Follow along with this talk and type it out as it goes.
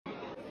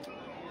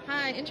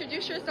Hi,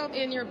 introduce yourself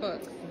in your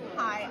books.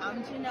 Hi,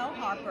 I'm Janelle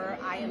Harper.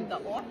 I am the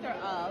author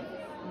of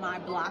My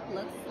Block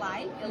Looks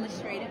Like,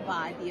 illustrated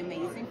by the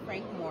amazing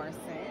Frank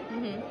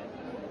Morrison.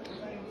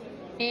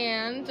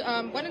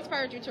 And what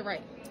inspired you to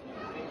write?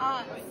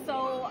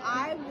 So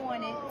I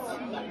wanted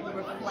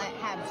to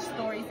have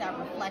stories that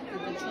reflected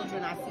the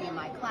children I see in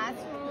my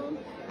classroom,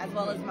 as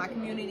well as my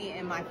community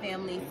and my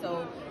family.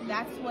 So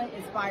that's what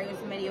inspires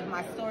many of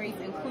my stories,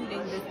 including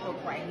this book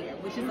right here,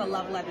 which is a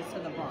love letter to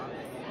the Bronx.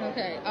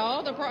 Okay.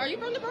 Are you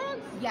from the Bronx?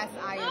 Yes,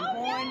 I am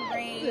born,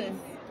 raised,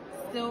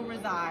 still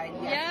reside.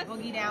 Yes.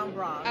 Boogie down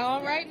Bronx.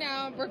 All right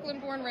now, Brooklyn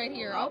born right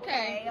here.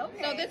 Okay.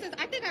 So this is,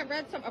 I think I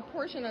read a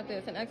portion of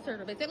this, an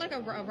excerpt of it. Is it like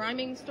a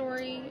rhyming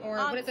story, or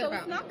what is it about? So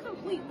it's not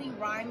completely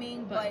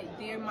rhyming, but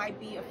there might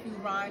be a few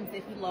rhymes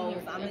if you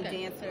load. I'm a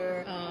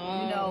dancer.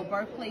 You know,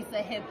 birthplace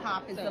of hip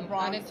hop is the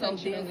Bronx, so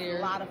there's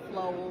a lot of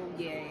flow.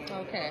 Yeah.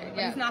 Okay.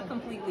 But it's not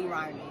completely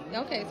rhyming.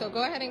 Okay, so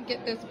go ahead and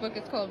get this book.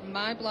 It's called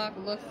My Block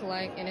Looks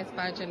Like, and it's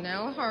by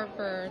Janelle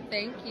Harper.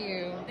 Thank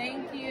you.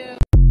 Thank you.